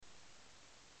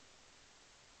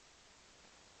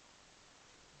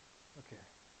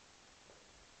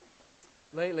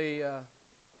Lately, I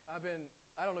don't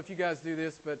know if you guys do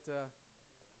this, but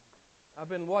I've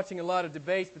been watching a lot of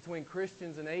debates between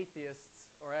Christians and atheists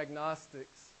or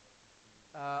agnostics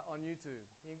on YouTube.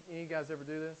 You guys ever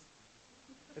do this?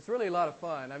 It's really a lot of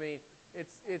fun. I mean,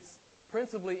 it's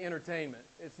principally entertainment.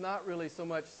 It's not really so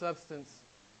much substance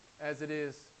as it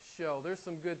is show. There's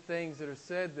some good things that are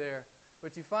said there,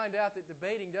 but you find out that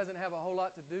debating doesn't have a whole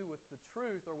lot to do with the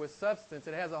truth or with substance.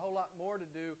 It has a whole lot more to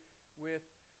do with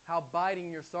how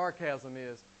biting your sarcasm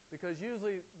is. Because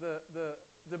usually the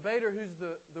debater who's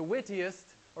the wittiest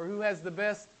or who has the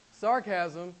best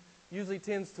sarcasm usually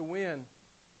tends to win,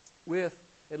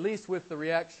 at least with the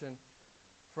reaction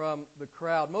from the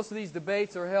crowd. Most of these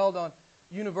debates are held on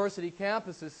university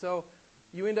campuses, so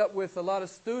you end up with a lot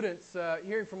of students,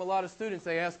 hearing from a lot of students.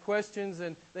 They ask questions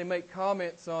and they make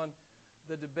comments on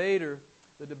the debater's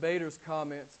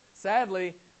comments.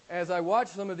 Sadly, as I watch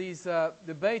some of these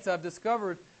debates, I've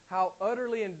discovered how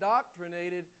utterly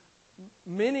indoctrinated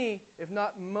many, if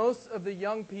not most, of the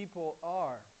young people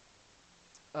are.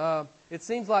 It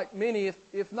seems like many,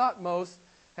 if not most,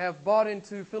 have bought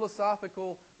into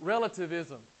philosophical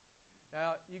relativism.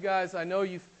 Now, you guys, I know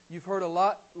you've heard a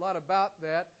lot about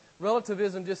that.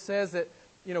 Relativism just says that,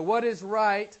 what is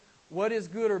right, what is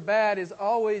good or bad is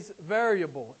always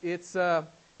variable. It's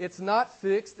not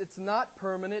fixed, it's not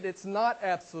permanent, it's not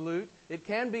absolute. It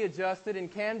can be adjusted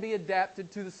and can be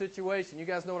adapted to the situation. You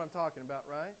guys know what I'm talking about,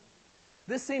 right?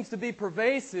 This seems to be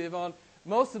pervasive on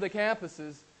most of the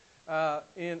campuses,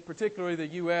 in particularly the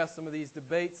U.S., some of these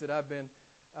debates that I've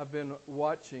been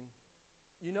watching.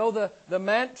 You know the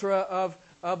mantra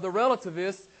of the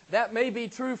relativists, that may be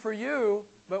true for you,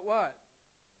 but what?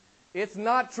 It's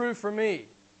not true for me,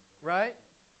 right?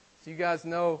 So you guys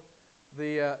know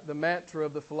the mantra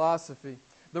of the philosophy.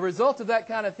 The result of that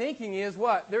kind of thinking is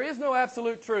what? There is no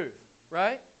absolute truth,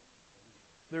 right?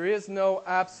 There is no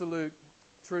absolute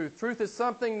truth. Truth is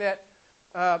something that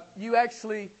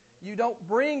you don't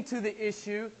bring to the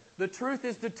issue. The truth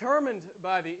is determined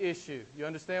by the issue. You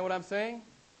understand what I'm saying?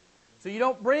 So you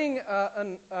don't bring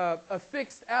a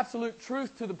fixed absolute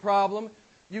truth to the problem.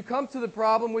 You come to the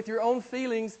problem with your own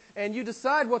feelings and you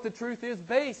decide what the truth is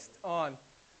based on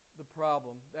the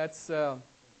problem. That's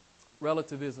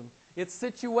relativism. It's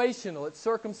situational. It's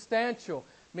circumstantial.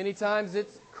 Many times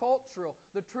it's cultural.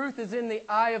 The truth is in the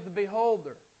eye of the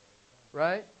beholder,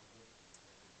 right?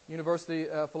 University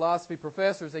philosophy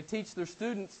professors, they teach their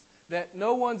students that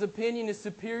no one's opinion is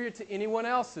superior to anyone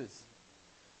else's,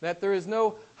 that there is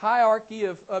no hierarchy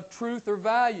of truth or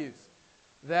values,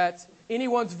 that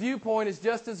anyone's viewpoint is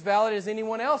just as valid as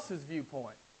anyone else's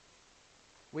viewpoint.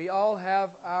 We all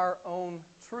have our own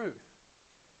truth.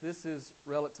 This is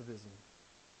relativism.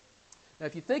 Now,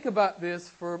 if you think about this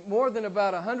for more than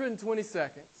about 120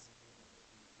 seconds,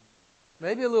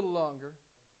 maybe a little longer,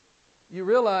 you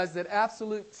realize that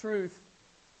absolute truth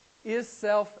is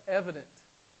self-evident.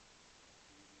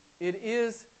 It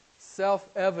is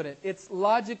self-evident. It's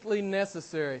logically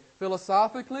necessary.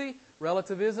 Philosophically,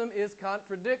 relativism is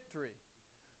contradictory.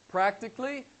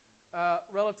 Practically,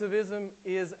 relativism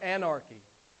is anarchy,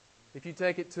 if you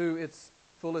take it to its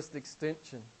fullest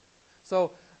extension.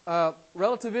 So,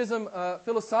 relativism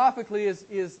philosophically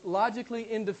is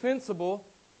logically indefensible,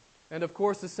 and of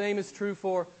course the same is true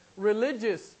for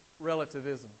religious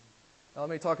relativism. Now,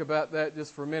 let me talk about that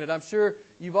just for a minute. I'm sure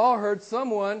you've all heard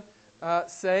someone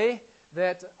say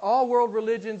that all world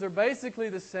religions are basically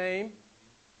the same,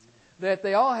 that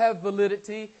they all have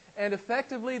validity, and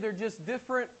effectively they're just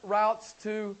different routes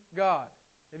to God.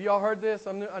 Have you all heard this?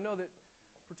 I know that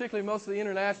particularly most of the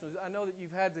internationals, I know that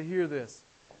you've had to hear this.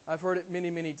 I've heard it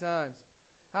many, many times.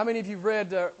 How many of you have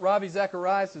read Ravi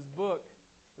Zacharias' book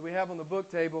that we have on the book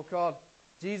table called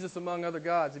Jesus Among Other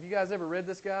Gods? Have you guys ever read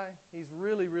this guy? He's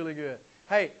really, really good.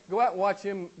 Hey, go out and watch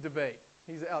him debate.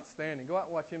 He's outstanding. Go out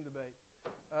and watch him debate.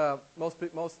 Most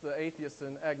of the atheists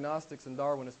and agnostics and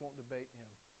Darwinists won't debate him,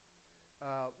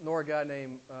 nor a guy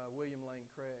named William Lane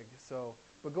Craig.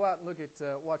 But go out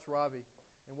and watch Ravi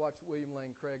and watch William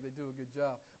Lane Craig. They do a good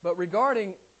job. But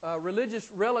regarding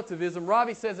religious relativism,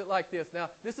 Ravi says it like this. Now,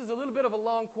 this is a little bit of a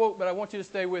long quote, but I want you to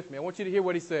stay with me. I want you to hear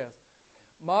what he says.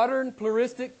 Modern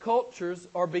pluralistic cultures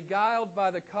are beguiled by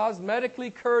the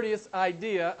cosmetically courteous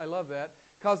idea, I love that,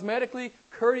 cosmetically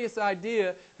courteous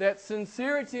idea that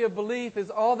sincerity of belief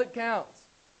is all that counts,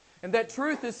 and that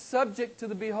truth is subject to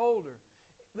the beholder.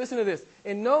 Listen to this.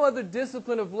 In no other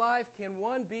discipline of life can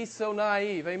one be so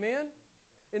naive. Amen?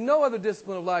 In no other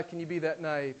discipline of life can you be that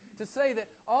naive. To say that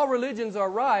all religions are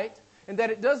right and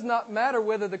that it does not matter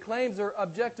whether the claims are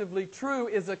objectively true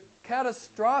is a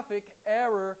catastrophic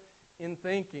error in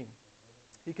thinking.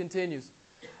 He continues,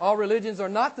 all religions are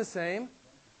not the same,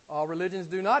 All religions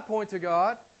do not point to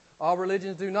God. All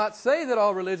religions do not say that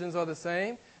all religions are the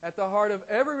same. At the heart of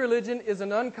every religion is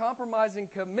an uncompromising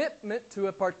commitment to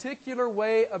a particular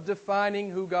way of defining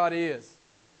who God is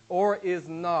or is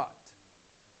not,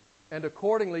 and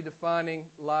accordingly defining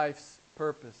life's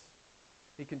purpose.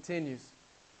 He continues,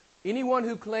 anyone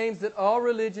who claims that all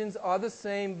religions are the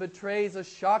same betrays a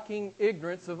shocking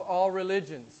ignorance of all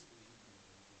religions.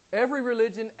 Every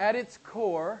religion at its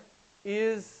core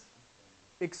is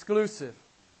exclusive.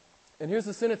 And here's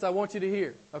the sentence I want you to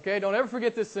hear. Okay, don't ever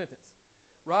forget this sentence.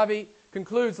 Ravi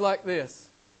concludes like this.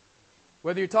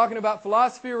 Whether you're talking about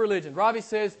philosophy or religion, Ravi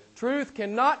says, truth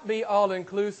cannot be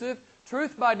all-inclusive.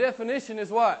 Truth by definition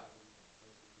is what?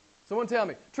 Someone tell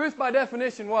me. Truth by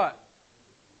definition what?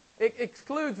 It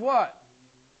excludes what?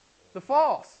 The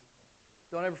false.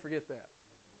 Don't ever forget that.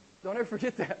 Don't ever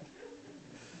forget that.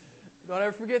 Don't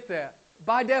ever forget that.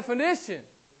 By definition,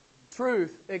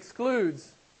 truth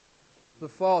excludes the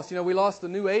false. You know, we lost a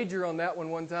New Ager on that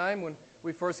one time when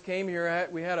we first came here.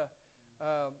 We had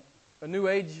a New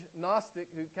Age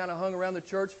Gnostic who kind of hung around the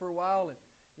church for a while, and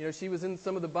you know, she was in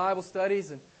some of the Bible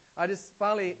studies, and I just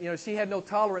finally, you know, she had no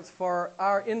tolerance for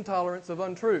our intolerance of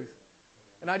untruth.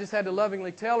 And I just had to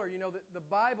lovingly tell her, you know, that the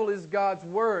Bible is God's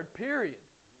Word, period.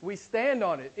 We stand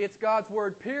on it. It's God's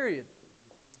Word, period.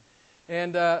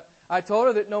 And I told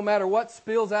her that no matter what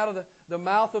spills out of the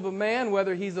mouth of a man,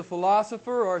 whether he's a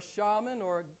philosopher or a shaman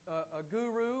or a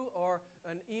guru or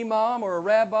an imam or a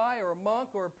rabbi or a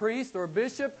monk or a priest or a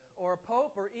bishop or a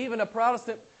pope or even a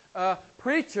Protestant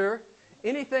preacher,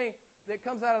 anything that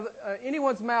comes out of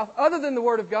anyone's mouth other than the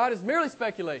Word of God is merely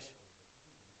speculation.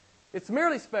 It's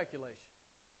merely speculation.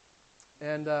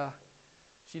 And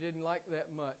she didn't like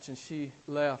that much, and she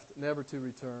left, never to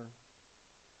return.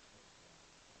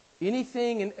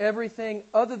 Anything and everything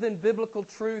other than biblical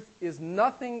truth is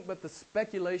nothing but the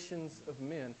speculations of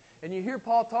men. And you hear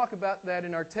Paul talk about that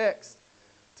in our text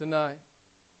tonight.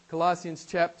 Colossians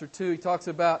chapter 2, he talks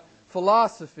about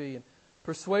philosophy and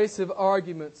persuasive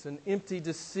arguments and empty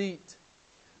deceit.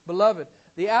 Beloved,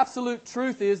 the absolute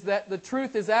truth is that the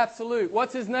truth is absolute.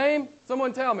 What's His name?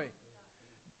 Someone tell me.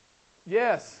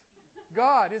 Yes,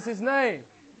 God is His name.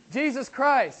 Jesus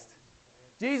Christ.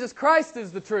 Jesus Christ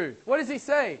is the truth. What does He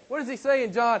say? What does He say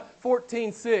in John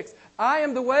 14:6? I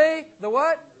am the way, the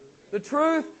what? The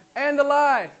truth and the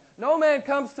life. No man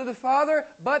comes to the Father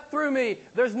but through me.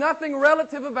 There's nothing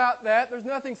relative about that. There's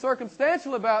nothing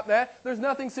circumstantial about that. There's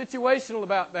nothing situational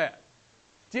about that.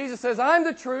 Jesus says, I'm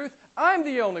the truth. I'm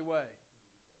the only way.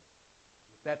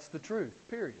 That's the truth,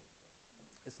 period.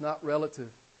 It's not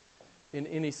relative in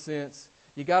any sense.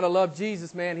 You got to love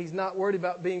Jesus, man. He's not worried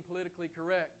about being politically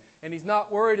correct. And He's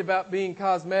not worried about being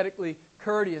cosmetically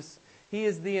courteous. He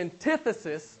is the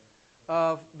antithesis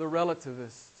of the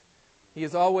relativist. He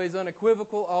is always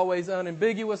unequivocal, always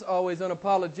unambiguous, always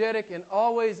unapologetic, and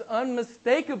always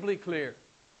unmistakably clear.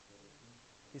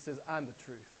 He says, I'm the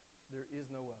truth. There is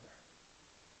no other.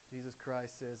 Jesus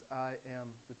Christ says, I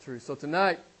am the truth. So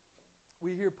tonight,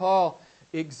 we hear Paul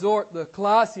exhort the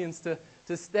Colossians to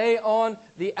stay on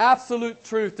the absolute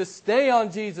truth, to stay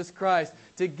on Jesus Christ,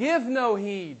 to give no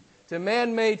heed to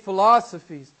man-made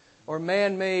philosophies or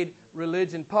man-made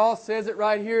religion. Paul says it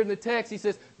right here in the text. He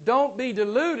says, don't be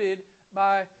deluded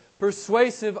by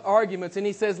persuasive arguments. And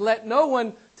he says, let no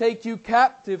one take you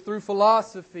captive through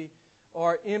philosophy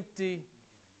or empty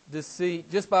deceit.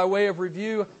 Just by way of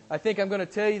review, I think I'm going to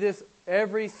tell you this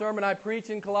every sermon I preach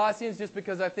in Colossians just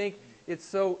because I think it's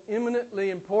so eminently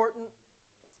important.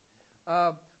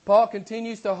 Paul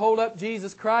continues to hold up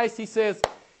Jesus Christ. He says,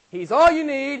 He's all you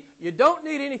need. You don't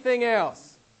need anything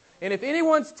else. And if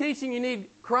anyone's teaching you need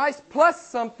Christ plus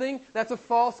something, that's a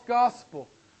false gospel.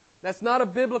 That's not a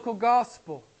biblical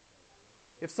gospel.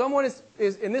 If someone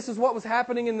is and this is what was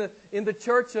happening in the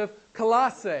church of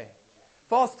Colossae.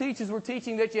 False teachers were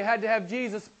teaching that you had to have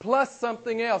Jesus plus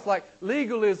something else, like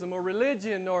legalism or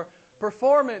religion or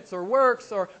performance or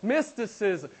works or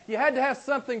mysticism. You had to have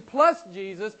something plus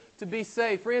Jesus to be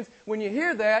saved. Friends, when you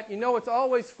hear that, you know it's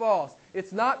always false.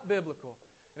 It's not biblical.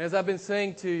 And as I've been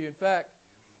saying to you, in fact,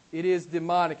 it is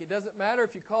demonic. It doesn't matter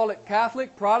if you call it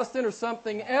Catholic, Protestant, or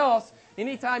something else.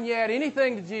 Anytime you add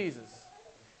anything to Jesus,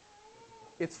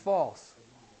 it's false.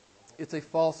 It's a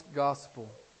false gospel.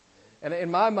 And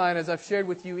in my mind, as I've shared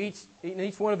with you in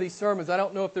each one of these sermons, I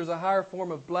don't know if there's a higher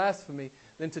form of blasphemy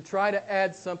than to try to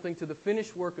add something to the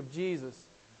finished work of Jesus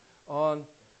on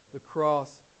the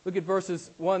cross. Look at verses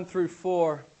 1 through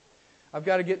 4. I've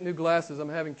got to get new glasses. I'm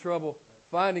having trouble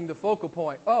finding the focal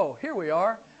point. Oh, here we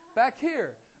are. Back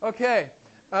here. Okay.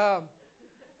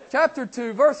 Chapter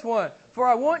 2, verse 1. For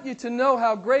I want you to know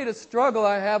how great a struggle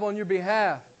I have on your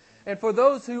behalf, And for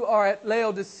those who are at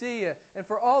Laodicea, and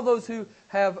for all those who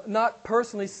have not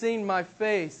personally seen my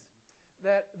face,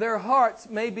 that their hearts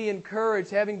may be encouraged,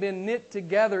 having been knit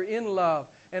together in love,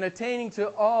 and attaining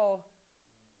to all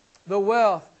the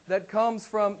wealth that comes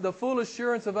from the full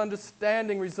assurance of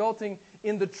understanding, resulting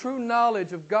in the true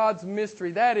knowledge of God's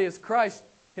mystery, that is, Christ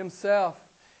Himself,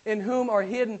 in whom are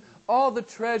hidden all the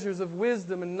treasures of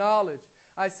wisdom and knowledge.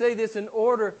 I say this in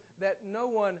order that no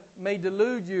one may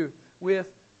delude you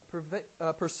with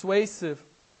persuasive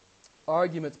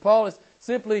arguments. Paul is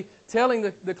simply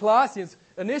telling the Colossians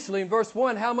initially in verse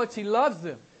 1 how much he loves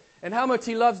them and how much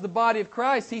he loves the body of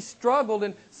Christ. He struggled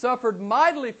and suffered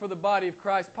mightily for the body of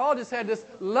Christ. Paul just had this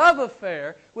love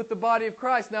affair with the body of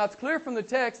Christ. Now it's clear from the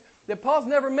text that Paul's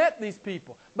never met these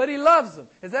people, but he loves them.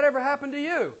 Has that ever happened to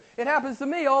you? It happens to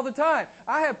me all the time.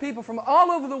 I have people from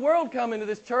all over the world come into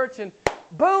this church and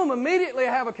boom, immediately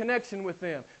I have a connection with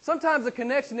them. Sometimes a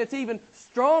connection that's even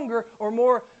stronger or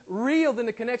more real than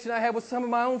the connection I have with some of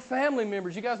my own family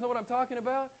members. You guys know what I'm talking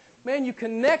about? Man, you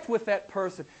connect with that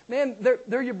person. Man,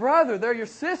 they're your brother. They're your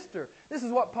sister. This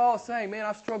is what Paul is saying. Man,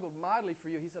 I've struggled mightily for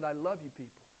you. He said, I love you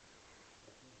people.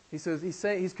 He says,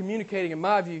 he's communicating, in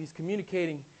my view, he's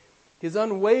communicating his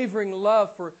unwavering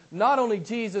love for not only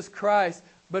Jesus Christ,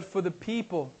 but for the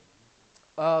people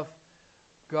of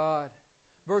God.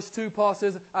 Verse 2, Paul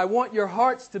says, I want your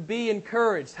hearts to be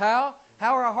encouraged. How?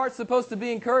 How are our hearts supposed to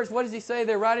be encouraged? What does he say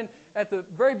there right at the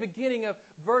very beginning of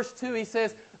verse 2? He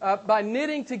says, by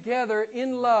knitting together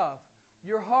in love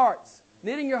your hearts.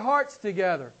 Knitting your hearts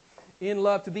together in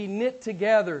love. To be knit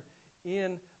together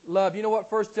in love. You know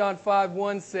what 1 John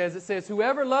 5:1 says? It says,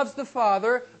 whoever loves the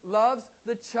Father loves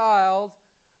the child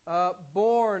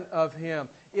born of Him.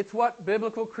 It's what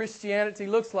biblical Christianity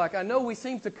looks like. I know we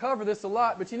seem to cover this a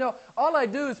lot, but you know, all I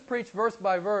do is preach verse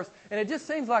by verse, and it just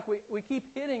seems like we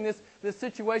keep hitting this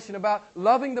situation about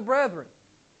loving the brethren.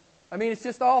 I mean, it's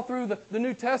just all through the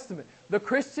New Testament. The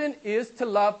Christian is to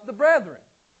love the brethren.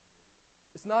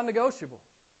 It's non-negotiable.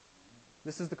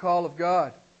 This is the call of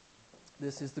God.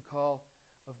 This is the call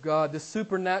of God. The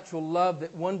supernatural love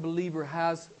that one believer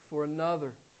has for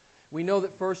another. We know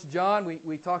that 1 John,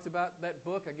 we talked about that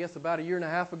book, I guess, about a year and a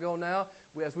half ago now.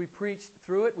 As we preached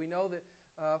through it, we know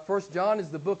that 1 John is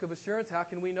the book of assurance. How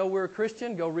can we know we're a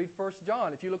Christian? Go read 1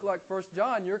 John. If you look like 1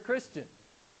 John, you're a Christian.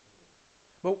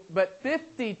 But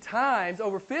 50 times,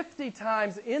 over 50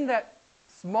 times in that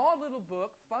small little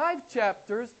book, 5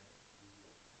 chapters,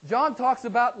 John talks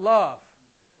about love.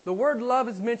 The word love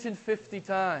is mentioned 50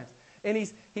 times. And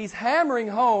he's hammering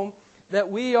home that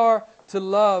we are to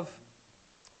love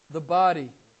the body.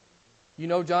 You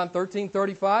know John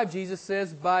 13:35, Jesus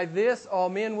says, by this all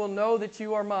men will know that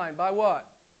you are mine. By what?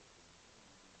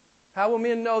 How will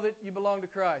men know that you belong to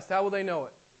Christ? How will they know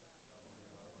it?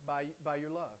 By your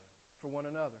love for one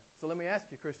another. So let me ask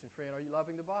you, Christian friend, are you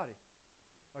loving the body?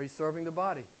 Are you serving the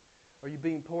body? Are you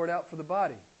being poured out for the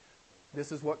body?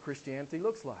 This is what Christianity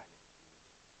looks like.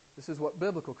 This is what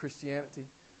biblical Christianity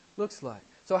looks like.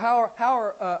 So how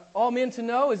are all men to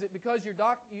know? Is it because you're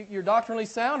doctrinally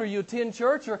sound, or you attend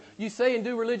church, or you say and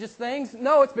do religious things?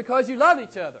 No, it's because you love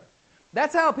each other.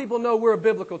 That's how people know we're a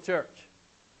biblical church.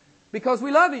 Because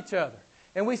we love each other,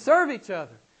 and we serve each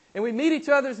other, and we meet each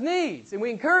other's needs, and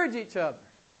we encourage each other.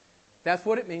 That's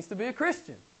what it means to be a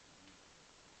Christian.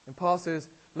 And Paul says,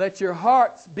 let your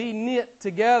hearts be knit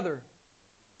together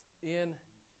in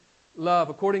love.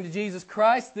 According to Jesus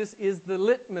Christ, this is the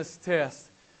litmus test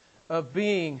of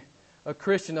being a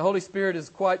Christian. The Holy Spirit is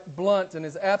quite blunt and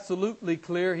is absolutely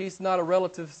clear. He's not a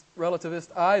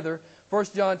relativist either. 1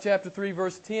 John chapter 3,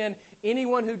 verse 10,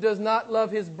 anyone who does not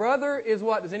love his brother is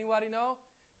what? Does anybody know?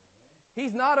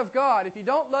 He's not of God. If you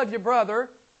don't love your brother,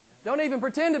 don't even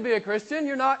pretend to be a Christian.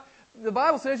 The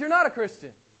Bible says you're not a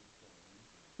Christian.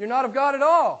 You're not of God at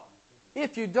all.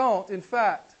 If you don't, in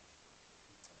fact,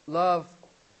 love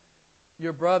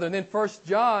your brother. And then 1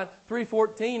 John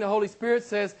 3:14, the Holy Spirit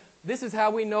says, this is how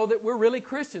we know that we're really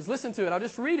Christians. Listen to it. I'll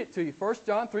just read it to you. 1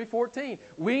 John 3:14.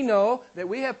 We know that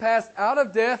we have passed out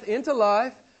of death into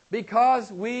life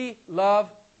because we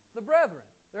love the brethren.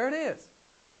 There it is.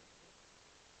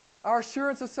 Our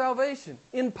assurance of salvation,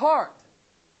 in part,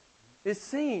 is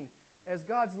seen as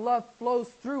God's love flows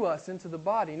through us into the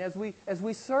body, and as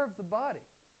we serve the body.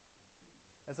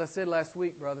 As I said last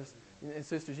week, brothers and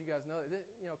sisters, you guys know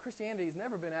that Christianity has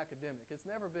never been academic. It's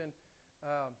never been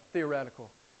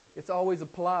theoretical. It's always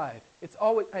applied. It's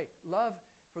always, love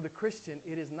for the Christian,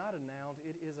 it is not a noun,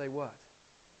 it is a what?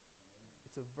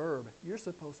 It's a verb. You're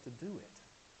supposed to do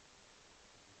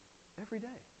it. Every day.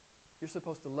 You're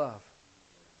supposed to love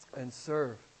and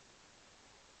serve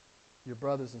your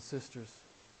brothers and sisters.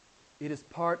 It is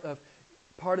part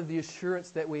part of the assurance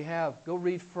that we have. Go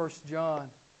read 1 John.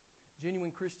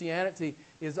 Genuine Christianity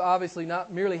is obviously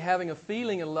not merely having a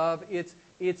feeling of love,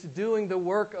 it's doing the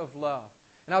work of love.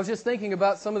 And I was just thinking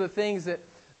about some of the things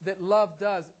that love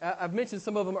does. I've mentioned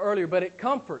some of them earlier, but it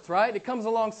comforts, right? It comes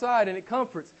alongside and it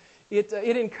comforts. It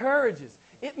encourages.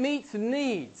 It meets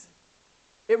needs.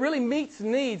 It really meets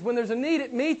needs. When there's a need,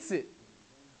 it meets it.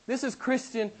 This is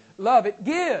Christian love. It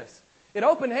gives. It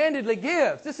open-handedly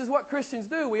gives. This is what Christians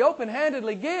do. We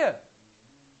open-handedly give.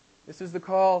 This is the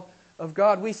call of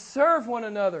God. We serve one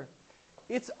another.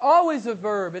 It's always a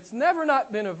verb. It's never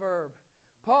not been a verb.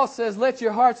 Paul says, let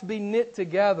your hearts be knit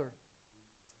together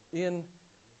in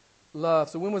love.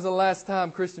 So when was the last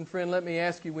time, Christian friend, let me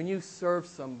ask you, when you served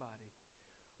somebody,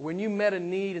 when you met a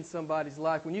need in somebody's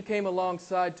life, when you came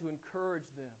alongside to encourage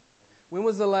them, when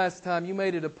was the last time you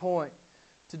made it a point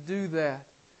to do that?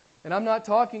 And I'm not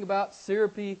talking about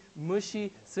syrupy,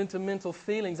 mushy, sentimental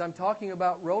feelings. I'm talking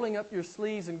about rolling up your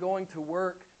sleeves and going to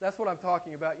work. That's what I'm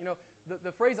talking about. You know,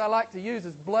 the phrase I like to use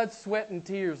is blood, sweat, and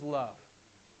tears love.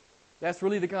 That's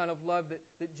really the kind of love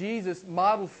that Jesus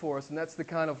modeled for us, and that's the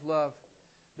kind of love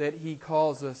that He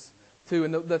calls us to.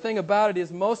 And the thing about it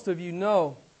is, most of you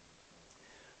know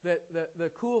that the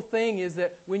cool thing is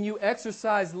that when you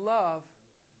exercise love,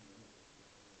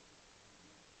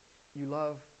 you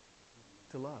love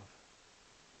to love.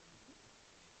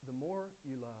 The more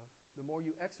you love, the more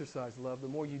you exercise love, the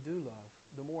more you do love,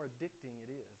 the more addicting it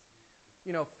is.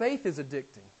 You know, faith is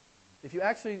addicting. If you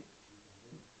actually,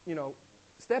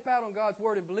 step out on God's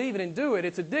Word and believe it and do it,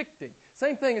 it's addicting.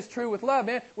 Same thing is true with love,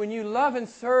 man. When you love and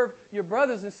serve your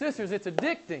brothers and sisters, it's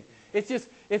addicting.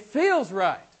 It feels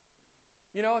right.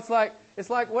 You know, it's like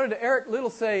what did Eric Little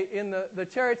say in the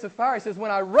Chariots of Fire? He says, when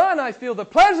I run, I feel the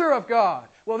pleasure of God.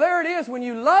 Well, there it is. When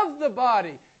you love the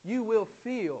body, you will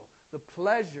feel the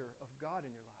pleasure of God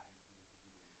in your life.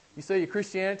 You say your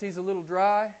Christianity is a little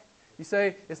dry. You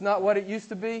say it's not what it used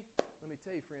to be. Let me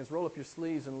tell you, friends, roll up your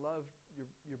sleeves and love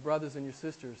your brothers and your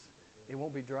sisters. It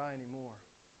won't be dry anymore.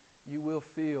 You will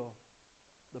feel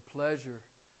the pleasure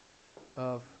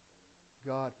of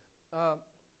God.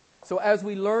 So as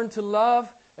we learn to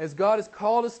love, as God has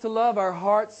called us to love, our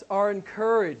hearts are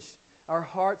encouraged. Our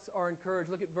hearts are encouraged.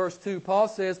 Look at verse 2. Paul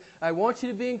says, I want you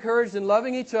to be encouraged in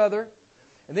loving each other.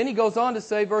 And then he goes on to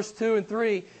say, verse 2 and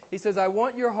 3, he says, I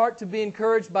want your heart to be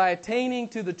encouraged by attaining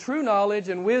to the true knowledge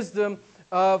and wisdom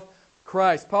of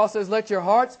Christ. Paul says, let your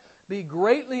hearts be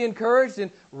greatly encouraged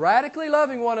in radically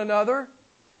loving one another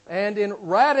and in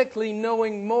radically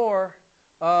knowing more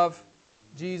of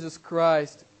Jesus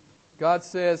Christ. God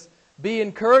says, be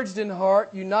encouraged in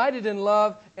heart, united in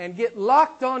love, and get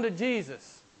locked onto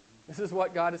Jesus. This is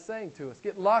what God is saying to us.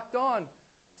 Get locked on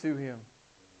to Him.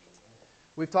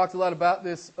 We've talked a lot about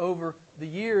this over the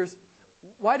years.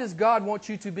 Why does God want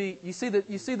you to be, you see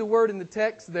the word in the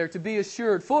text there, to be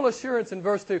assured, full assurance in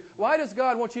verse 2. Why does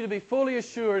God want you to be fully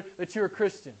assured that you're a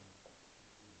Christian?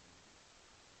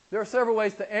 There are several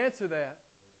ways to answer that.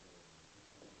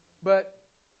 But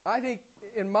I think,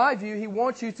 in my view, He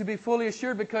wants you to be fully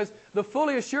assured because the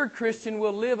fully assured Christian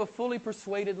will live a fully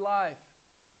persuaded life.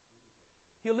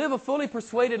 He'll live a fully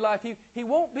persuaded life. He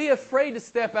won't be afraid to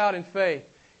step out in faith.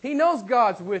 He knows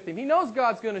God's with him. He knows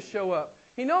God's going to show up.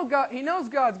 He knows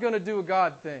God's going to do a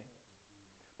God thing.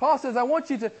 Paul says, I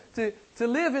want you to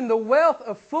live in the wealth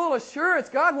of full assurance.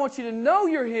 God wants you to know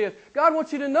you're His. God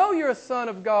wants you to know you're a son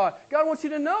of God. God wants you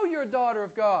to know you're a daughter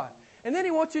of God. And then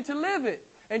He wants you to live it.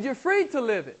 And you're free to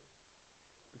live it.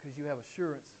 Because you have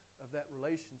assurance of that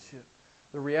relationship.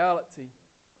 The reality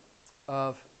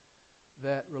of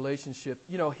that relationship.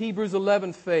 You know, Hebrews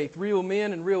 11 faith. Real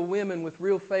men and real women with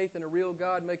real faith in a real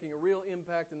God making a real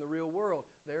impact in the real world.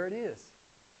 There it is.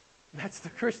 That's the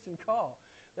Christian call.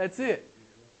 That's it.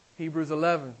 Hebrews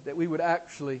 11. That we would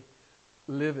actually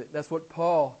live it. That's what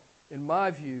Paul, in my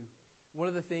view, one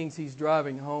of the things he's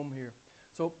driving home here.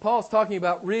 So Paul's talking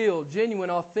about real, genuine,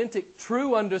 authentic,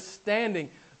 true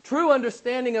understanding. True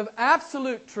understanding of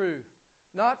absolute truth.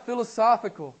 Not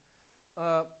philosophical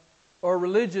or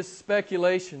religious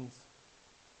speculations.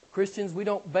 Christians, we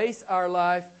don't base our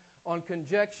life on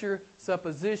conjecture,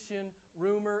 supposition,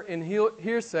 rumor, and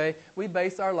hearsay. We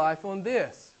base our life on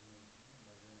this.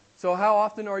 So how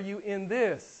often are you in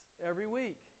this? Every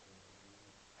week.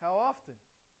 How often?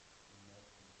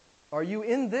 Are you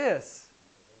in this?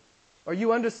 Are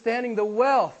you understanding the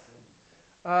wealth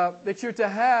that you're to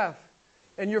have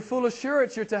and your full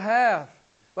assurance you're to have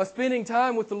by spending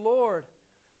time with the Lord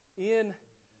in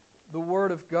the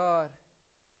Word of God?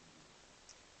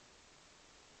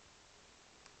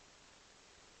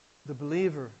 The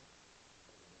believer,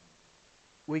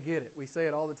 we get it. We say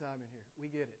it all the time in here. We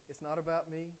get it. It's not about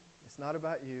me. It's not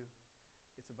about you.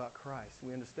 It's about Christ.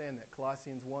 We understand that.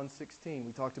 Colossians 1:16.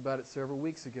 We talked about it several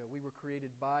weeks ago. We were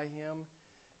created by Him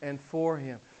and for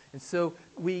Him. And so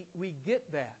we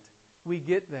get that. We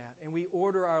get that. And we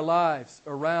order our lives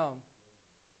around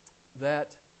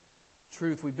that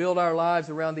truth. We build our lives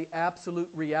around the absolute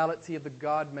reality of the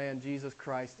God-man, Jesus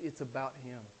Christ. It's about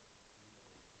Him.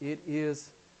 It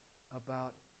is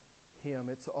about Him.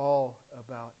 It's all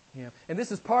about Him. And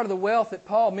this is part of the wealth that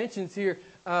Paul mentions here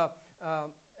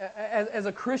as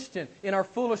a Christian in our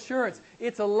full assurance.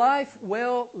 It's a life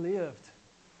well lived.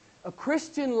 A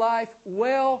Christian life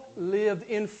well lived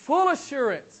in full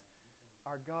assurance.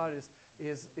 Our God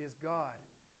is God.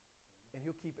 And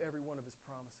He'll keep every one of His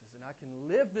promises. And I can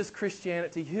live this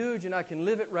Christianity huge and I can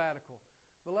live it radical.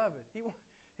 Beloved,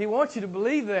 He wants you to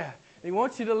believe that. He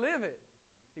wants you to live it.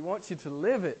 He wants you to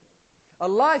live it. A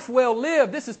life well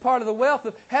lived. This is part of the wealth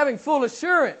of having full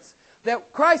assurance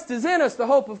that Christ is in us, the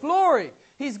hope of glory.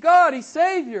 He's God. He's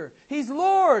Savior. He's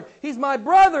Lord. He's my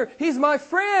brother. He's my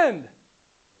friend.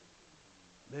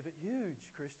 Live it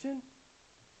huge, Christian.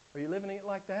 Are you living it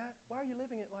like that? Why are you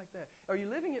living it like that? Are you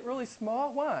living it really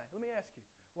small? Why? Let me ask you.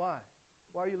 Why?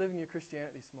 Why are you living your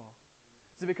Christianity small?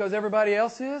 Is it because everybody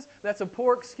else is? That's a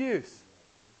poor excuse.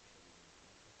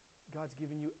 God's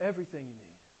given you everything you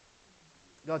need.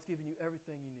 God's given you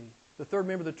everything you need. The third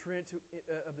member of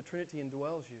the Trinity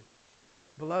indwells you.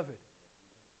 Beloved,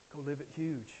 go live it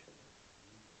huge.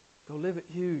 Go live it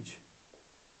huge.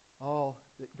 All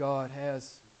that God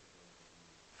has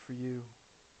for you.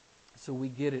 So we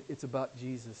get it. It's about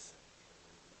Jesus.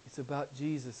 It's about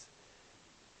Jesus.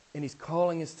 And He's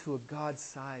calling us to a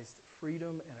God-sized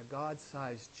freedom and a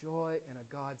God-sized joy and a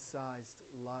God-sized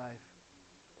life.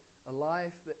 A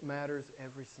life that matters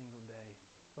every single day.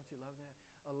 Don't you love that?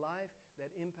 A life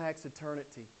that impacts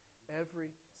eternity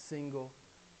every single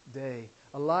day.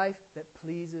 A life that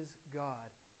pleases God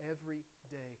every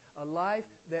day. A life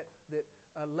that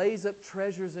lays up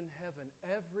treasures in heaven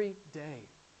every day.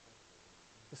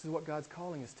 This is what God's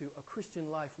calling us to, a Christian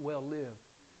life well lived.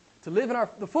 To live in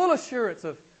the full assurance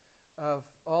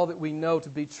of all that we know to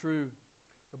be true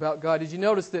about God. Did you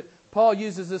notice that Paul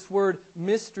uses this word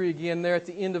mystery again there at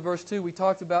the end of verse 2? We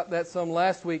talked about that some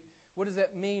last week. What does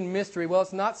that mean, mystery? Well,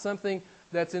 it's not something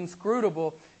that's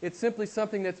inscrutable. It's simply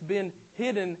something that's been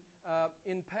hidden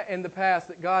in the past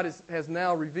that God has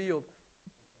now revealed.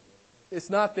 It's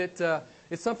not that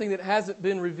it's something that hasn't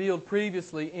been revealed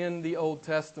previously in the Old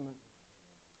Testament.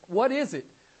 What is it?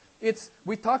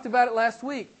 We talked about it last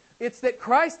week. It's that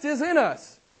Christ is in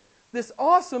us. This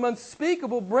awesome,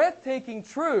 unspeakable, breathtaking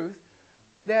truth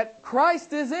that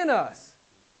Christ is in us.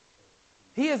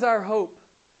 He is our hope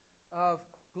of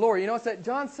glory. You know, it's that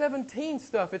John 17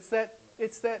 stuff. It's that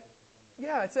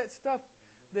stuff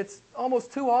that's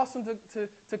almost too awesome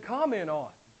to comment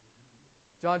on.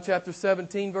 John chapter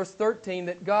 17, verse 13,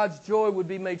 that God's joy would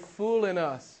be made full in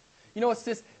us. You know, it's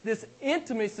this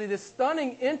intimacy, this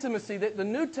stunning intimacy that the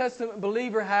New Testament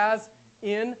believer has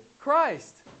in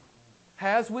Christ,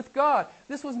 has with God.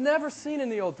 This was never seen in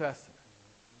the Old Testament.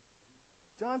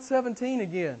 John 17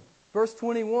 again, verse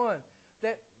 21,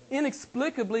 that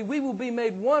inexplicably we will be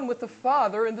made one with the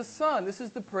Father and the Son. This is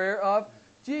the prayer of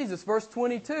Jesus. Verse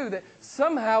 22, that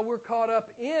somehow we're caught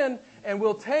up in and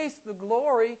will taste the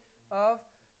glory of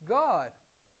God.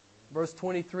 Verse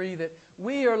 23, that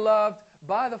we are loved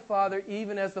by the Father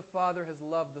even as the Father has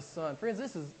loved the Son. Friends,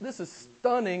 this is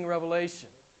stunning revelation.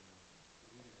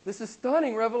 This is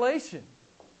stunning revelation.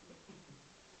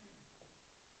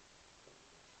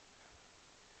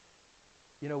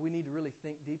 You know, we need to really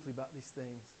think deeply about these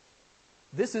things.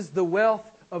 This is the wealth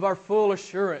of our full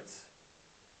assurance.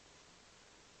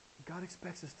 God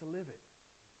expects us to live it.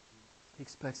 He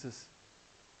expects us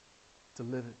to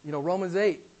live it. You know, Romans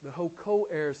 8, the whole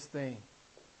co-heirs thing.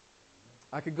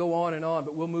 I could go on and on,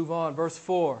 but we'll move on. Verse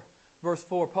 4. Verse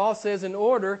 4. Paul says in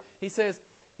order, he says,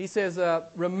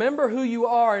 remember who you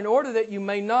are in order that you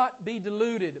may not be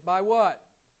deluded by what?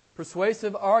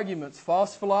 Persuasive arguments,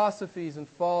 false philosophies, and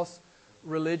false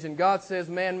religion. God says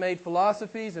man-made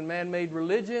philosophies and man-made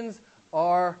religions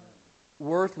are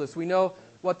worthless. We know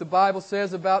what the Bible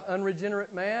says about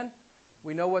unregenerate man.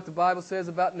 We know what the Bible says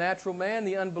about natural man.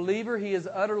 The unbeliever, he is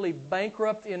utterly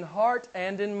bankrupt in heart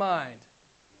and in mind.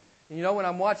 And you know, when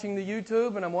I'm watching the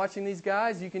YouTube and I'm watching these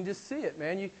guys, you can just see it,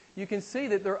 man. You can see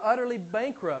that they're utterly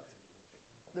bankrupt.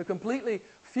 They're completely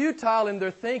futile in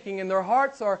their thinking and their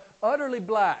hearts are utterly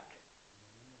black.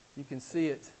 You can see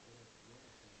it.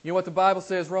 You know what the Bible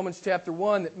says, Romans chapter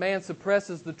 1, that man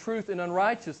suppresses the truth in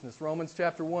unrighteousness. Romans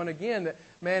chapter 1 again, that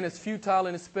man is futile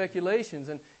in his speculations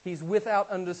and he's without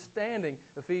understanding.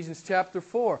 Ephesians chapter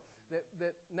 4,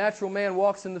 that natural man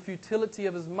walks in the futility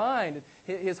of his mind.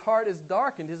 His heart is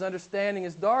darkened, his understanding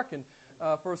is darkened.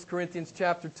 1 Corinthians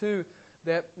chapter 2,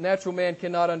 that natural man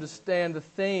cannot understand the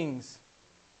things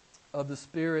of the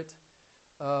Spirit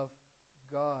of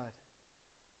God.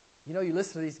 You know, you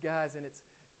listen to these guys and it's,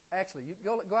 actually, you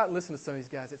go out and listen to some of these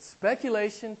guys. It's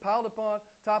speculation piled upon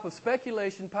top of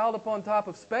speculation, piled upon top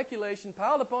of speculation,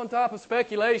 piled upon top of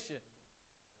speculation.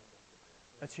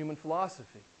 That's human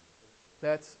philosophy.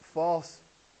 That's false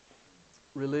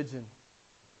religion.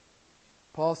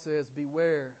 Paul says,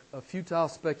 beware of futile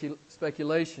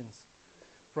speculations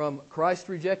from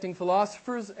Christ-rejecting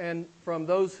philosophers and from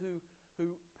those who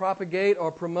propagate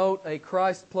or promote a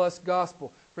Christ-plus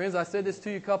gospel. Friends, I said this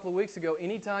to you a couple of weeks ago.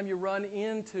 Anytime you run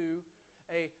into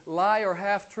a lie or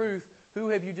half-truth, who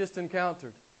have you just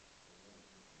encountered?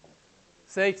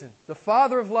 Satan, the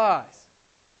father of lies.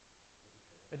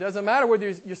 It doesn't matter whether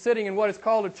you're sitting in what is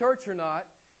called a church or not.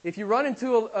 If you run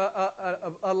into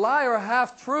a lie or a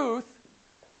half-truth,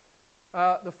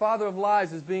 the father of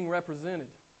lies is being represented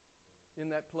in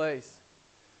that place.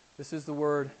 This is the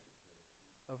Word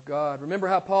of God. Remember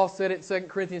how Paul said it in 2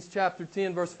 Corinthians chapter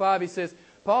 10, verse 5.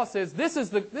 Paul says, this is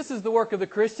the work of the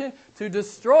Christian, to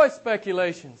destroy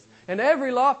speculations and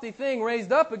every lofty thing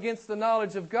raised up against the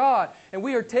knowledge of God. And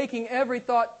we are taking every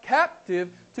thought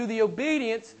captive to the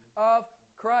obedience of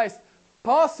Christ.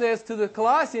 Paul says to the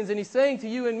Colossians, and he's saying to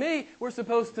you and me, we're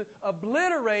supposed to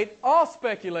obliterate all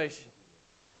speculation.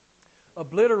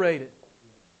 Obliterate it.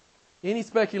 Any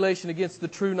speculation against the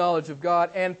true knowledge of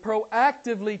God, and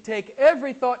proactively take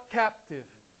every thought captive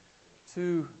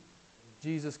to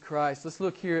Jesus Christ. Let's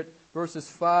look here at verses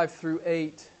 5 through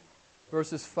 8.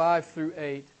 Verses 5 through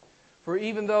 8. For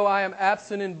even though I am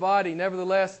absent in body,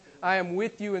 nevertheless I am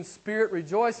with you in spirit,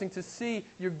 rejoicing to see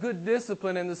your good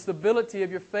discipline and the stability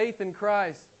of your faith in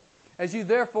Christ. As you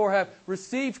therefore have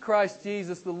received Christ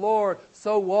Jesus the Lord,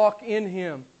 so walk in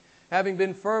Him, having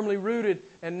been firmly rooted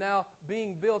and now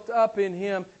being built up in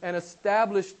Him and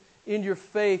established in your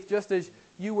faith, just as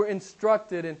you were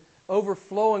instructed, and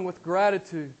overflowing with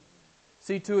gratitude.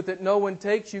 See to it that no one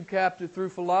takes you captive through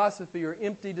philosophy or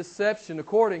empty deception,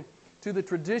 according to the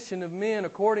tradition of men,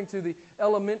 according to the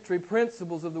elementary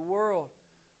principles of the world,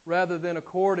 rather than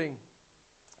according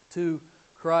to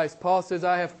Christ. Paul says,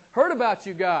 I have heard about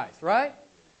you guys, right?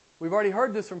 We've already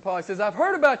heard this from Paul. He says, I've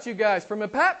heard about you guys from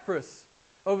Epaphras,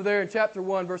 over there in chapter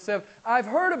 1, verse 7. I've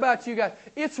heard about you guys.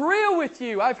 It's real with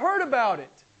you. I've heard about it.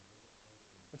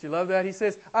 Don't you love that? He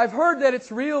says, I've heard that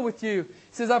it's real with you.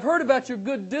 He says, I've heard about your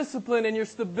good discipline and your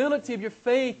stability of your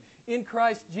faith in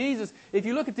Christ Jesus. If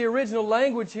you look at the original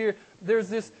language here, there's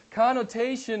this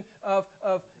connotation of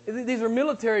these are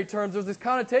military terms, there's this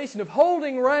connotation of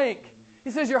holding rank.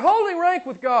 He says, you're holding rank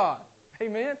with God.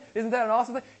 Amen? Isn't that an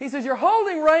awesome thing? He says, you're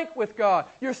holding rank with God.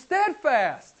 You're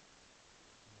steadfast.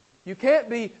 You can't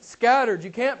be scattered.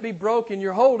 You can't be broken.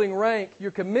 You're holding rank.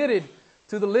 You're committed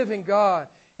to the living God.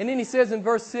 And then he says in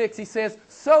verse 6, he says,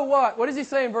 so what? What does he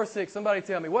say in verse 6? Somebody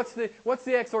tell me. What's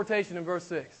the exhortation in verse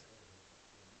 6?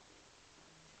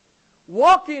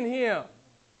 Walk in Him.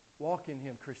 Walk in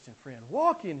Him, Christian friend.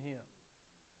 Walk in Him.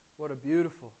 What a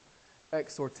beautiful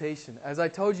exhortation. As I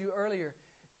told you earlier,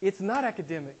 it's not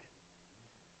academic.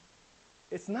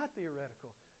 It's not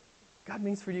theoretical. God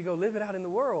means for you to go live it out in the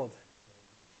world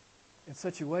in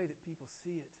such a way that people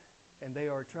see it and they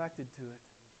are attracted to it,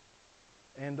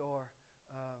 and or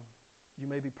you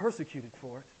may be persecuted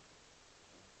for it.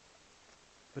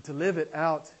 But to live it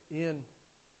out in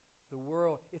the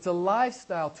world, it's a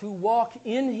lifestyle to walk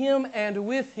in Him and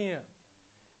with Him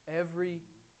every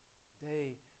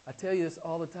day. I tell you this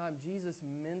all the time. Jesus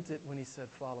meant it when He said,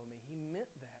 follow me. He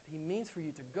meant that. He means for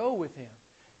you to go with Him.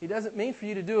 He doesn't mean for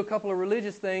you to do a couple of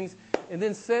religious things and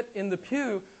then sit in the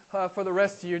pew for the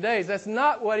rest of your days. That's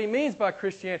not what He means by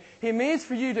Christianity. He means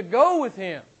for you to go with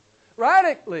Him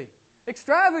radically,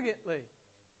 extravagantly.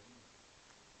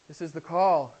 This is the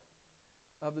call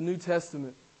of the New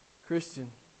Testament Christian.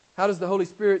 How does the Holy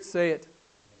Spirit say it?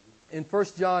 In 1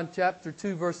 John chapter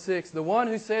 2, verse 6, the one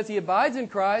who says he abides in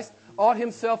Christ ought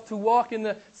himself to walk in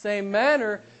the same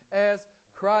manner as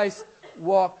Christ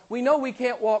walked. We know we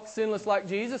can't walk sinless like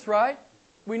Jesus, right?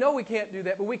 We know we can't do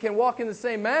that, but we can walk in the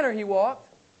same manner He walked.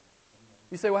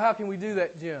 You say, well, how can we do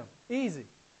that, Jim? Easy.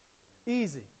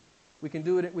 Easy. We can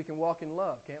do it. We can walk in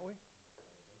love, can't we?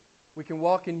 We can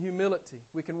walk in humility.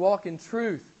 We can walk in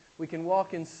truth. We can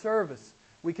walk in service.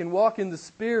 We can walk in the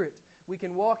Spirit. We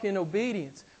can walk in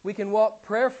obedience. We can walk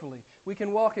prayerfully. We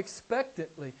can walk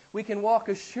expectantly. We can walk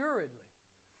assuredly.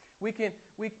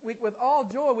 With all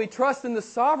joy, we trust in the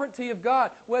sovereignty of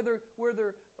God.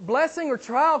 Whether blessing or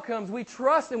trial comes, we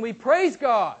trust and we praise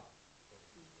God.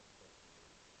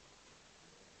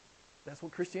 That's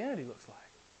what Christianity looks like.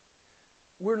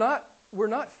 We're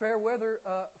not fair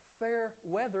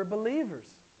weather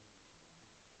believers.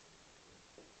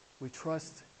 We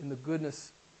trust in the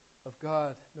goodness of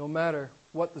God no matter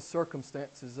what the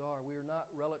circumstances are. We are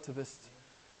not relativist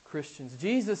Christians.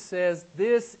 Jesus says,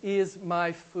 "This is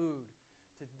my food,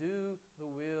 to do the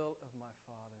will of my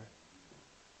Father."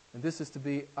 And this is to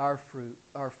be our food,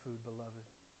 beloved.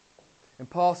 And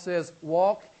Paul says,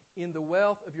 walk in the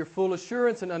wealth of your full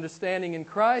assurance and understanding in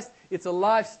Christ. It's a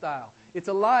lifestyle. It's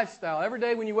a lifestyle. Every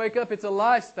day when you wake up, it's a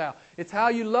lifestyle. It's how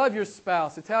you love your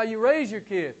spouse. It's how you raise your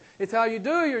kids. It's how you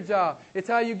do your job. It's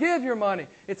how you give your money.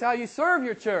 It's how you serve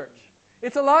your church.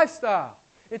 It's a lifestyle.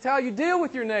 It's how you deal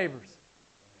with your neighbors.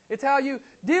 It's how you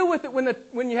deal with it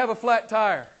when you have a flat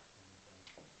tire.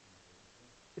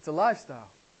 It's a lifestyle.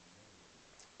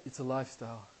 It's a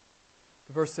lifestyle.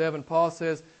 Verse 7, Paul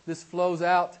says this flows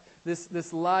out,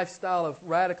 this lifestyle of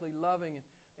radically loving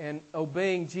and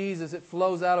obeying Jesus, it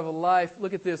flows out of a life.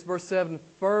 Look at this, verse 7,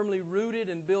 firmly rooted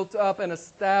and built up and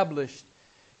established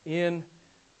in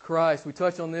Christ. We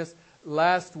touched on this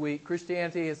last week.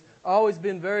 Christianity has always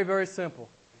been very, very simple.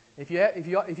 If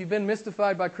you've been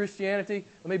mystified by Christianity,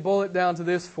 let me boil it down to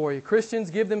this for you. Christians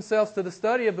give themselves to the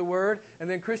study of the Word, and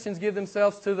then Christians give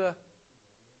themselves to the...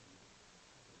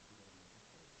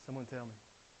 Someone tell me.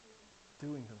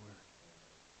 Doing the Word.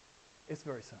 It's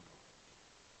very simple.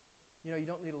 You know, you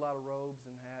don't need a lot of robes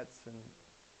and hats and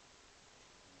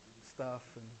stuff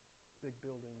and big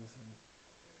buildings. And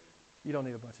you don't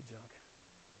need a bunch of junk.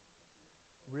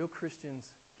 Real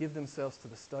Christians give themselves to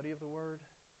the study of the Word,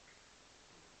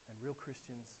 and real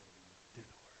Christians do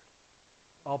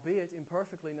the Word. Albeit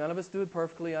imperfectly, none of us do it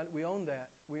perfectly. We own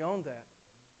that. We own that.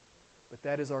 But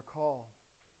that is our call.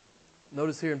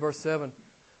 Notice here in verse 7,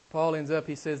 Paul ends up,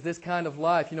 he says, this kind of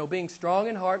life, being strong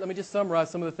in heart. Let me just summarize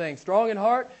some of the things. Strong in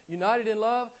heart, united in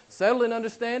love, settled in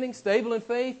understanding, stable in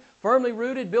faith, firmly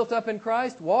rooted, built up in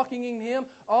Christ, walking in Him.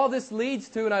 All this leads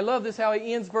to, and I love this how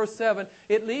he ends verse 7,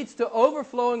 it leads to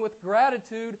overflowing with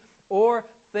gratitude or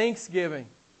thanksgiving.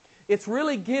 It's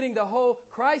really getting the whole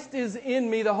Christ is in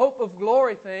me, the hope of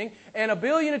glory thing, and a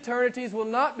billion eternities will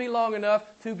not be long enough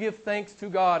to give thanks to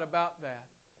God about that.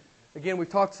 Again, we've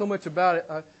talked so much about it.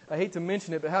 I hate to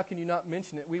mention it, but how can you not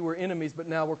mention it? We were enemies, but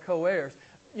now we're co-heirs.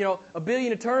 A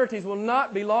billion eternities will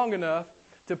not be long enough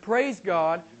to praise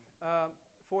God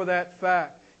for that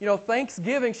fact.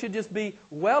 Thanksgiving should just be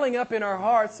welling up in our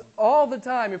hearts all the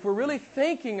time. If we're really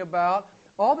thinking about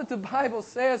all that the Bible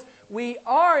says we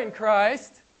are in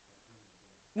Christ,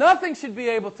 nothing should be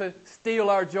able to steal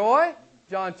our joy.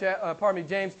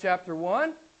 James chapter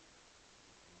 1.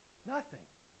 Nothing.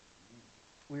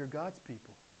 We are God's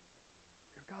people.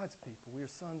 We are God's people. We are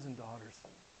sons and daughters.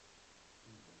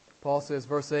 Paul says,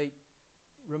 verse 8,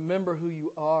 remember who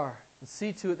you are and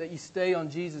see to it that you stay on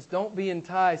Jesus. Don't be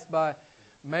enticed by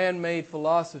man-made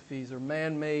philosophies or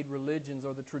man-made religions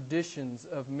or the traditions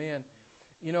of men.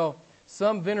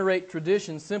 Some venerate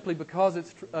traditions simply because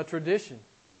it's a tradition.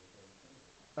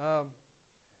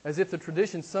 As if the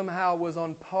tradition somehow was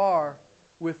on par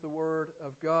with the Word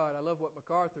of God. I love what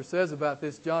MacArthur says about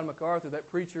this. John MacArthur, that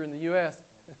preacher in the U.S.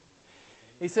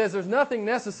 He says there's nothing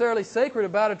necessarily sacred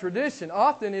about a tradition.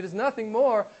 Often it is nothing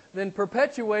more than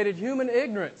perpetuated human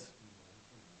ignorance.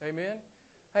 Amen?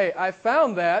 Hey, I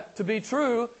found that to be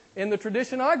true in the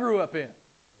tradition I grew up in.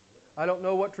 I don't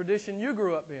know what tradition you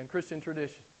grew up in, Christian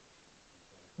tradition.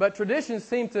 But traditions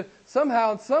seem to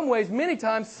somehow, in some ways, many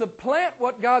times, supplant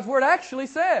what God's Word actually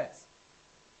says.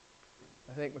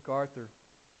 I think MacArthur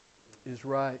is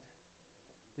right.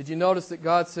 Did you notice that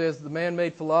God says the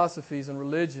man-made philosophies and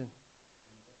religion,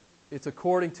 it's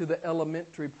according to the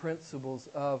elementary principles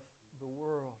of the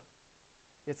world.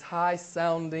 It's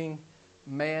high-sounding,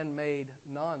 man-made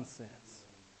nonsense.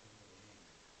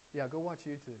 Yeah, go watch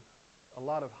YouTube. A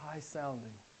lot of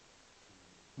high-sounding,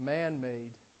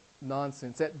 man-made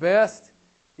nonsense. At best,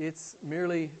 it's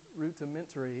merely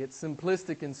rudimentary. It's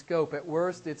simplistic in scope. At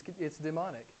worst, it's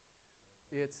demonic.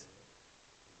 It's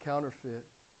counterfeit.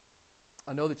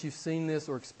 I know that you've seen this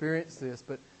or experienced this,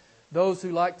 but those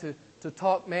who like to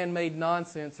talk man-made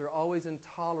nonsense are always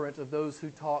intolerant of those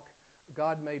who talk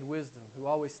God-made wisdom, who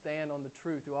always stand on the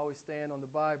truth, who always stand on the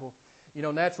Bible.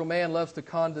 Natural man loves to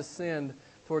condescend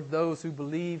toward those who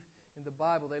believe in the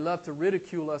Bible. They love to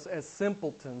ridicule us as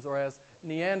simpletons or as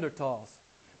Neanderthals.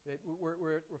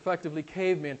 We're effectively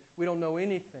cavemen. We don't know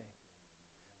anything.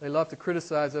 They love to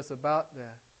criticize us about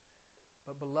that.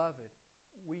 But beloved,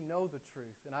 we know the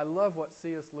truth. And I love what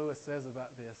C.S. Lewis says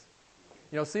about this.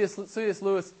 You know, C.S.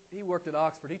 Lewis, he worked at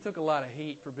Oxford. He took a lot of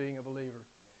heat for being a believer.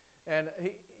 And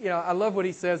I love what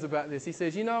he says about this. He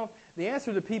says, the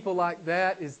answer to people like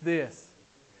that is this.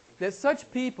 That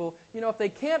such people, if they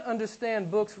can't understand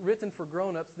books written for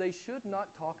grown-ups, they should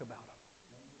not talk about them.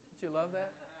 Don't you love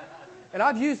that? And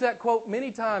I've used that quote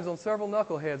many times on several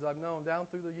knuckleheads I've known down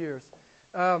through the years.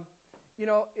 They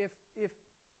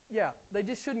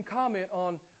just shouldn't comment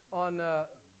on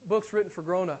books written for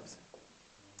grown-ups.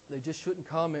 They just shouldn't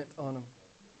comment on them.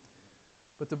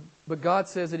 But God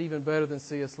says it even better than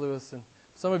C.S. Lewis. And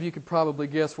some of you could probably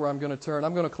guess where I'm going to turn.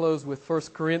 I'm going to close with 1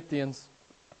 Corinthians.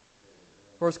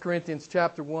 1 Corinthians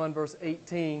chapter 1, verse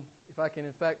 18. If I can,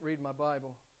 in fact, read my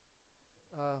Bible.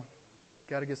 Got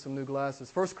to get some new glasses.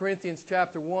 1 Corinthians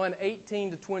chapter 1,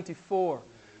 18 to 24.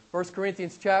 1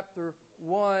 Corinthians chapter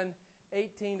 1,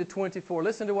 18 to 24.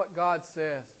 Listen to what God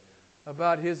says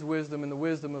about His wisdom and the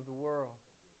wisdom of the world.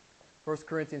 1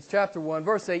 Corinthians chapter 1,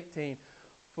 verse 18.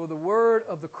 For the word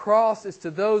of the cross is to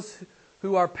those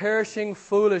who are perishing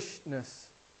foolishness,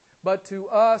 but to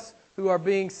us who are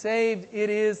being saved it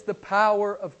is the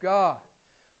power of God.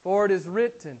 For it is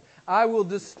written, I will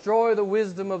destroy the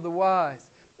wisdom of the wise,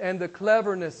 and the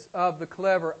cleverness of the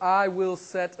clever I will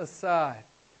set aside.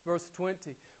 Verse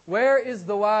 20. Where is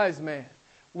the wise man?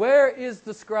 Where is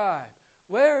the scribe?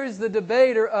 Where is the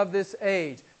debater of this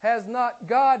age? Has not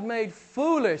God made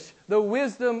foolish the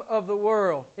wisdom of the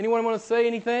world? Anyone want to say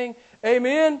anything?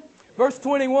 Amen? Verse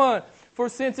 21. For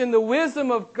since in the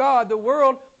wisdom of God, the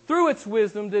world through its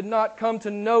wisdom did not come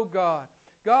to know God,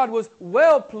 God was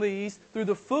well pleased through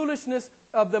the foolishness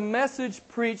of the message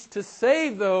preached to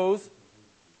save those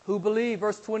who believe.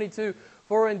 Verse 22.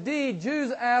 For indeed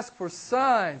Jews ask for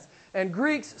signs, and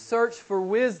Greeks search for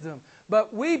wisdom.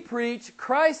 But we preach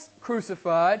Christ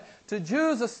crucified, to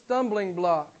Jews a stumbling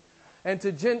block, and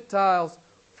to Gentiles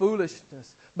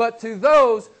foolishness. But to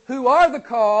those who are the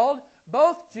called,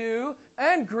 both Jew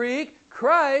and Greek,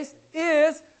 Christ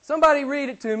is, somebody read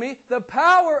it to me, the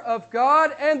power of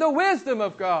God and the wisdom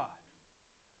of God.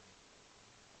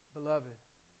 Beloved,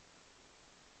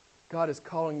 God is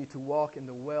calling you to walk in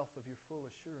the wealth of your full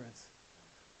assurance.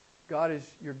 God is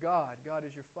your God. God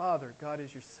is your Father. God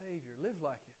is your Savior. Live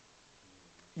like it.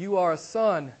 You are a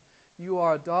son. You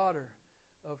are a daughter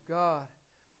of God.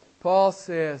 Paul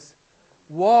says,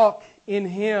 walk in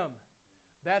Him.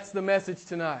 That's the message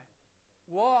tonight.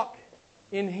 Walk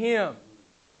in Him.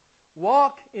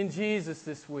 Walk in Jesus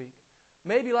this week.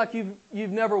 Maybe like you've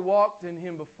never walked in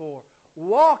Him before.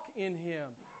 Walk in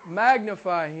Him.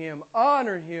 Magnify Him.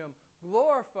 Honor Him.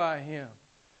 Glorify Him.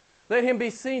 Let Him be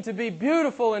seen to be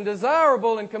beautiful and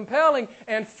desirable and compelling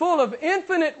and full of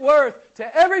infinite worth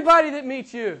to everybody that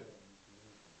meets you.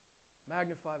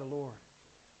 Magnify the Lord.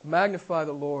 Magnify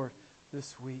the Lord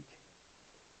this week.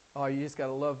 Oh, you just got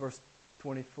to love verse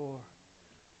 24.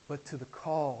 But to the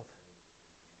called,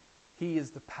 He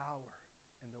is the power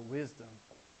and the wisdom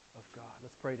of God.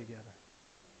 Let's pray together.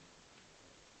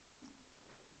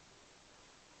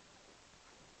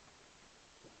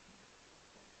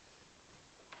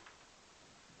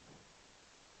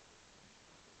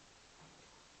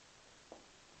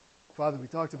 Father, we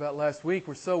talked about last week,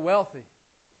 we're so wealthy.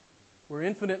 We're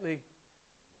infinitely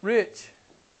rich.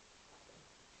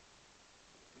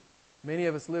 Many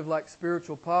of us live like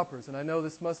spiritual paupers, and I know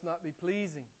this must not be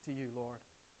pleasing to you, Lord.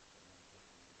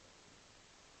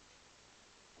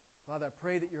 Father, I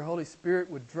pray that your Holy Spirit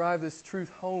would drive this truth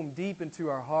home deep into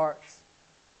our hearts,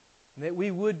 and that we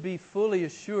would be fully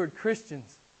assured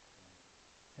Christians,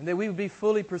 and that we would be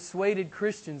fully persuaded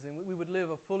Christians, and we would live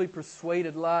a fully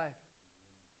persuaded life.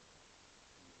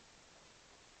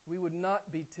 We would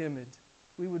not be timid.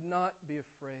 We would not be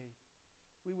afraid.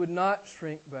 We would not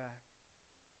shrink back.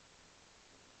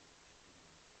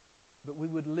 But we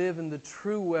would live in the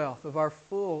true wealth of our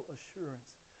full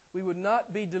assurance. We would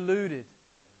not be deluded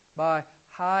by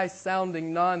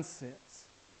high-sounding nonsense.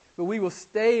 But we will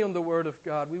stay on the Word of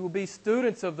God. We will be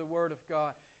students of the Word of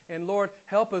God. And Lord,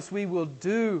 help us, we will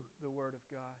do the Word of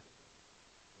God.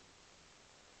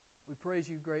 We praise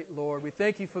you, great Lord. We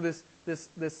thank you for this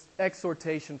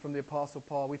exhortation from the Apostle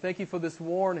Paul. We thank you for this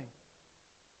warning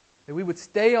that we would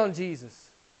stay on Jesus.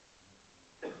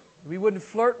 We wouldn't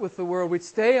flirt with the world. We'd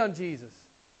stay on Jesus.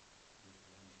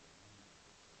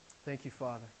 Thank you,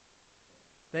 Father.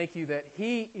 Thank you that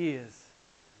He is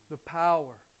the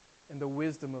power and the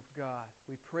wisdom of God.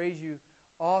 We praise you,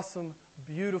 awesome,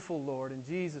 beautiful Lord. In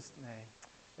Jesus'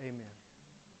 name, amen.